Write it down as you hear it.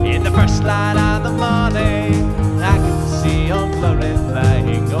first light of the morning, I can see your glory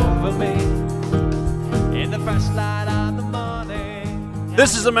flying over me. In the first light of the morning.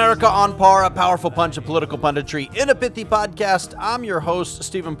 This is America on Par, a powerful punch of political punditry in a pithy podcast. I'm your host,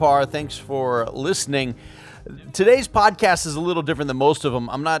 Stephen Parr. Thanks for listening. Today's podcast is a little different than most of them.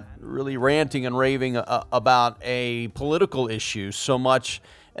 I'm not really ranting and raving about a political issue so much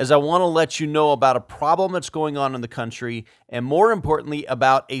as I want to let you know about a problem that's going on in the country, and more importantly,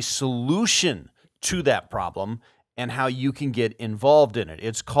 about a solution to that problem and how you can get involved in it.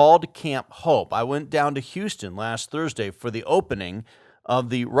 It's called Camp Hope. I went down to Houston last Thursday for the opening of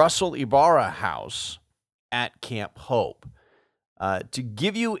the Russell Ibarra House at Camp Hope. To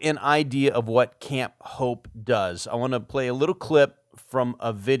give you an idea of what Camp Hope does, I want to play a little clip from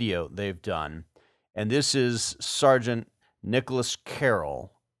a video they've done. And this is Sergeant Nicholas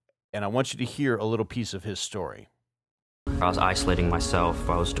Carroll. And I want you to hear a little piece of his story. I was isolating myself.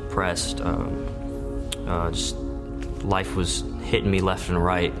 I was depressed. Just life was hitting me left and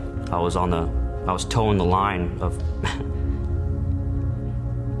right. I was towing the line of.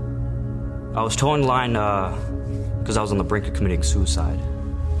 I was towing the line because I was on the brink of committing suicide.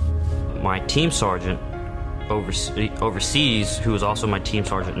 My team sergeant overseas, who is also my team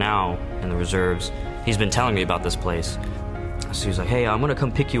sergeant now in the reserves, he's been telling me about this place. So he's like, "Hey, I'm gonna come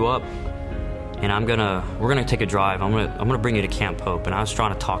pick you up, and we're gonna take a drive. I'm gonna bring you to Camp Hope." And I was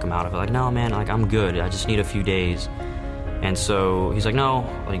trying to talk him out of it, like, "No, man, like I'm good. I just need a few days." And so he's like, "No,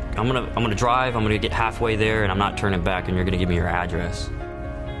 like I'm gonna drive. I'm gonna get halfway there, and I'm not turning back. And you're gonna give me your address."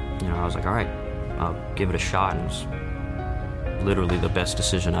 You know, I was like, "All right, I'll give it a shot." And it was literally the best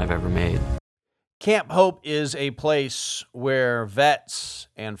decision I've ever made. Camp Hope is a place where vets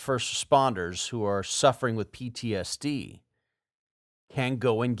and first responders who are suffering with PTSD can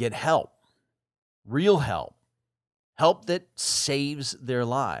go and get help, real help that saves their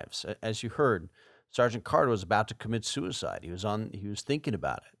lives. As you heard, Sergeant Carter was about to commit suicide. He was thinking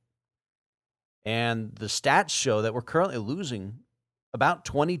about it. And the stats show that we're currently losing about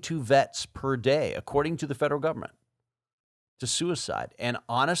 22 vets per day, according to the federal government, to suicide. And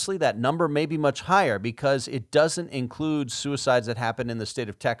honestly, that number may be much higher because it doesn't include suicides that happen in the state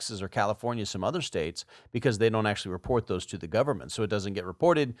of Texas or California, some other states, because they don't actually report those to the government. So it doesn't get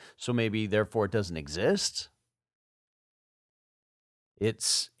reported. So maybe, therefore, it doesn't exist.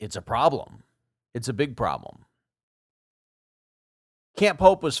 It's a problem. It's a big problem. Camp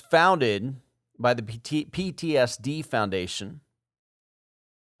Hope was founded by the PTSD Foundation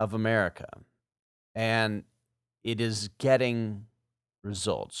of America, and it is getting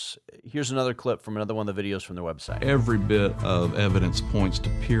results. Here's another clip from another one of the videos from their website. Every bit of evidence points to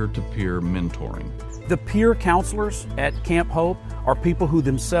peer-to-peer mentoring. The peer counselors at Camp Hope are people who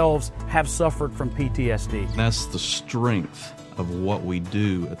themselves have suffered from PTSD. That's the strength of what we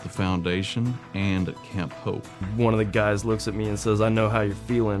do at the foundation and at Camp Hope. One of the guys looks at me and says, "I know how you're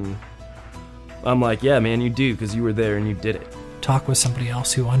feeling." I'm like, "Yeah, man, you do, because you were there and you did it." Talk with somebody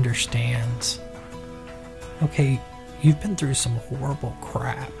else who understands. Okay, you've been through some horrible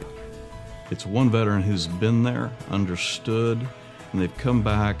crap. It's one veteran who's been there, understood, and they've come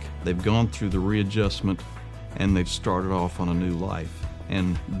back, they've gone through the readjustment, and they've started off on a new life.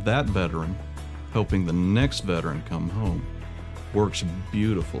 And that veteran, helping the next veteran come home, works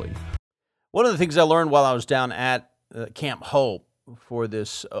beautifully. One of the things I learned while I was down at Camp Hope for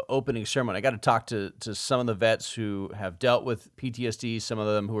this opening ceremony, I got to talk to some of the vets who have dealt with PTSD, some of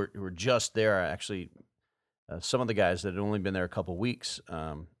them who were just there. Actually, some of the guys that had only been there a couple weeks,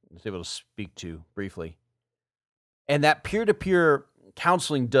 I was able to speak to briefly. And that peer-to-peer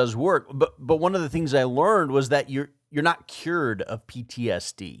counseling does work, but one of the things I learned was that you're not cured of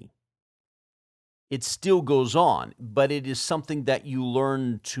PTSD. It still goes on, but it is something that you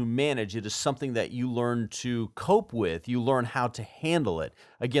learn to manage. It is something that you learn to cope with. You learn how to handle it.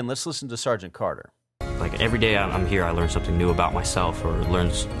 Again, let's listen to Sergeant Carter. Like every day I'm here, I learn something new about myself, or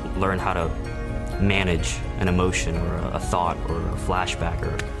learn how to manage an emotion or a thought or a flashback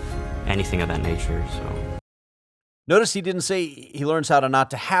or anything of that nature. So notice he didn't say he learns how to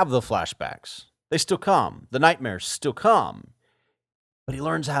not to have the flashbacks. They still come. The nightmares still come. But he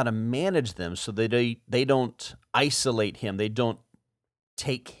learns how to manage them so that they don't isolate him. They don't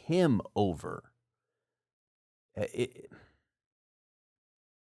take him over.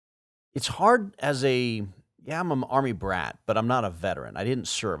 It's hard as I'm an Army brat, but I'm not a veteran. I didn't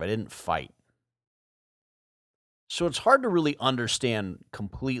serve. I didn't fight. So it's hard to really understand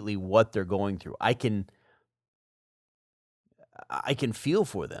completely what they're going through. I can feel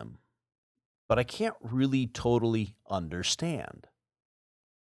for them, but I can't really totally understand.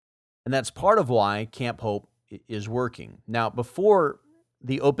 And that's part of why Camp Hope is working. Now, before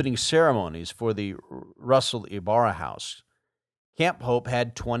the opening ceremonies for the Russell Ibarra House, Camp Hope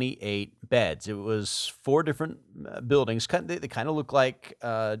had 28 beds. It was 4 different buildings. They kind of look like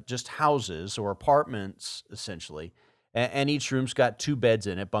just houses or apartments, essentially. And each room's got 2 beds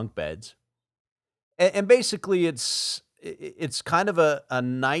in it, bunk beds. And basically, it's kind of a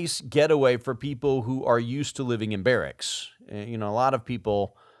nice getaway for people who are used to living in barracks. A lot of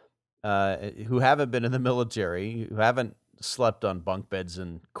people who haven't been in the military, who haven't slept on bunk beds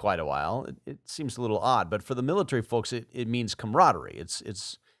in quite a while, it seems a little odd. But for the military folks, it means camaraderie.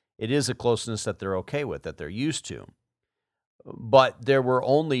 It is a closeness that they're okay with, that they're used to. But there were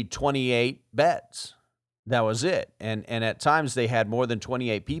only 28 beds. That was it. And at times they had more than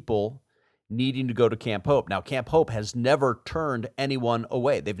 28 people needing to go to Camp Hope. Now, Camp Hope has never turned anyone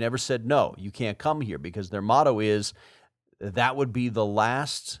away. They've never said, no, you can't come here, because their motto is that would be the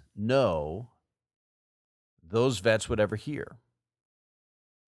last no those vets would ever hear.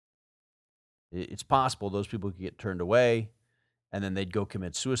 It's possible those people could get turned away, and then they'd go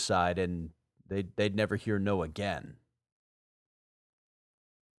commit suicide, and they'd never hear no again.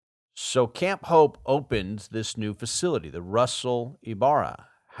 So Camp Hope opened this new facility, the Russell Ibarra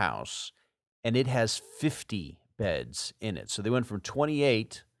House, and it has 50 beds in it. So they went from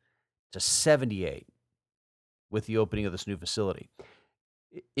 28 to 78 with the opening of this new facility.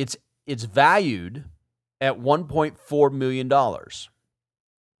 It's valued at $1.4 million. The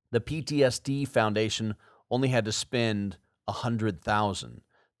PTSD Foundation only had to spend $100,000.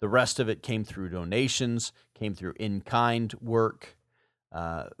 The rest of it came through donations, came through in-kind work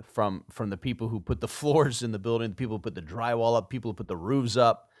from the people who put the floors in the building, the people who put the drywall up, people who put the roofs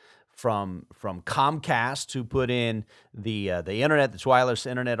up, from Comcast, who put in the internet, the wireless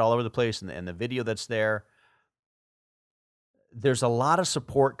internet all over the place, and the video that's there. There's a lot of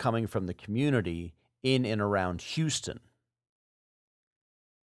support coming from the community in and around Houston.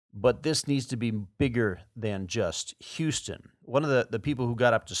 But this needs to be bigger than just Houston. One of the people who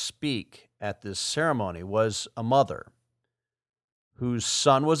got up to speak at this ceremony was a mother whose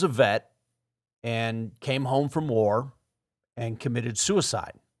son was a vet and came home from war and committed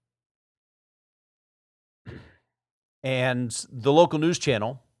suicide. And the local news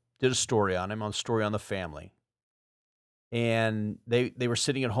channel did a story on him, a story on the family. And they were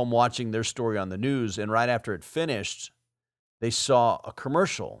sitting at home watching their story on the news, and right after it finished, they saw a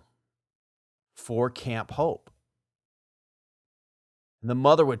commercial for Camp Hope. And the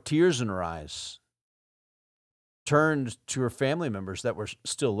mother, with tears in her eyes, turned to her family members that were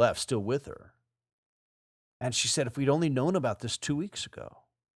still left, still with her. And she said, if we'd only known about this 2 weeks ago.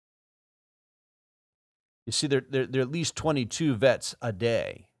 You see, there are at least 22 vets a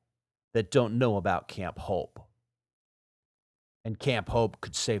day that don't know about Camp Hope. And Camp Hope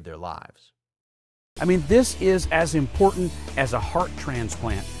could save their lives. I mean, this is as important as a heart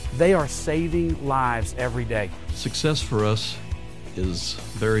transplant. They are saving lives every day. Success for us is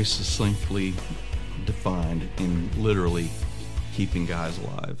very succinctly defined in literally keeping guys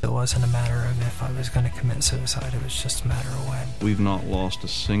alive. It wasn't a matter of if I was going to commit suicide, it was just a matter of when. We've not lost a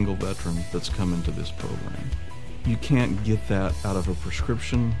single veteran that's come into this program. You can't get that out of a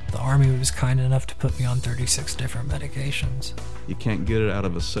prescription. The Army was kind enough to put me on 36 different medications. You can't get it out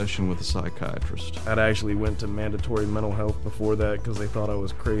of a session with a psychiatrist. I'd actually went to mandatory mental health before that because they thought I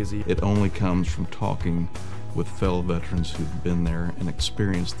was crazy. It only comes from talking with fellow veterans who've been there and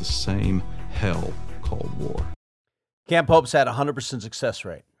experienced the same hell called war. Camp Hope's had a 100% success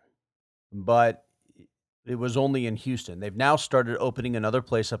rate, but it was only in Houston. They've now started opening another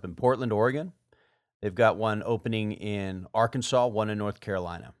place up in Portland, Oregon. They've got one opening in Arkansas, one in North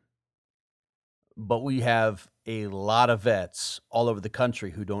Carolina. But we have a lot of vets all over the country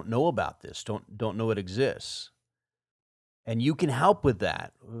who don't know about this, don't know it exists. And you can help with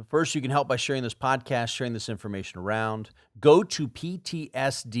that. First, you can help by sharing this podcast, sharing this information around. Go to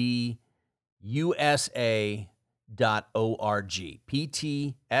PTSDUSA.org.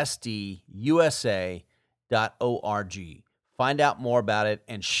 PTSDUSA.org. Find out more about it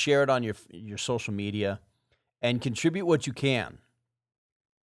and share it on your social media and contribute what you can.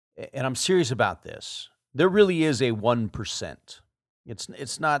 And I'm serious about this. There really is a 1%.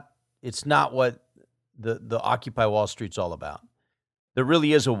 It's not what the Occupy Wall Street's all about. There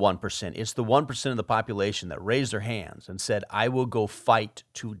really is a 1%. It's the 1% of the population that raised their hands and said, I will go fight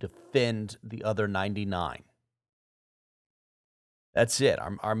to defend the other 99. That's it.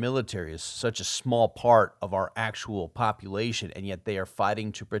 Our military is such a small part of our actual population, and yet they are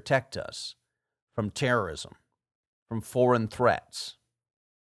fighting to protect us from terrorism, from foreign threats.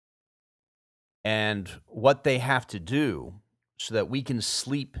 And what they have to do so that we can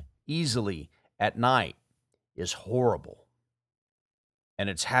sleep easily at night is horrible. and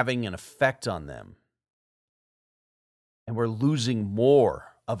it's having an effect on them. And we're losing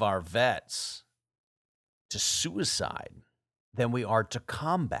more of our vets to suicide than we are to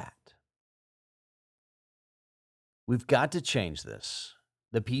combat. We've got to change this.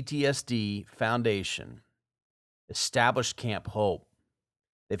 The PTSD Foundation established Camp Hope.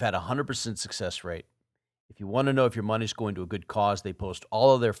 They've had a 100% success rate. If you want to know if your money's going to a good cause, they post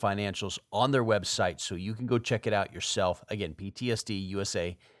all of their financials on their website, so you can go check it out yourself. Again,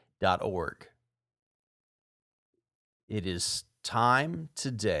 ptsdusa.org. It is time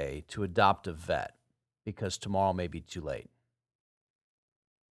today to adopt a vet, because tomorrow may be too late.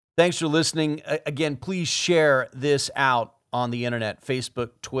 Thanks for listening. Again, please share this out on the internet,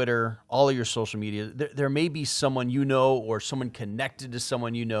 Facebook, Twitter, all of your social media. There may be someone you know or someone connected to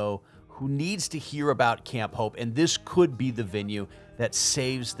someone you know who needs to hear about Camp Hope, and this could be the venue that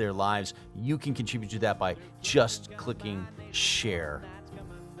saves their lives. You can contribute to that by just clicking share.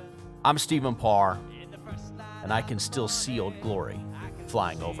 I'm Stephen Parr, and I can still see Old Glory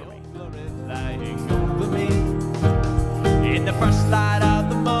flying over me. In the first light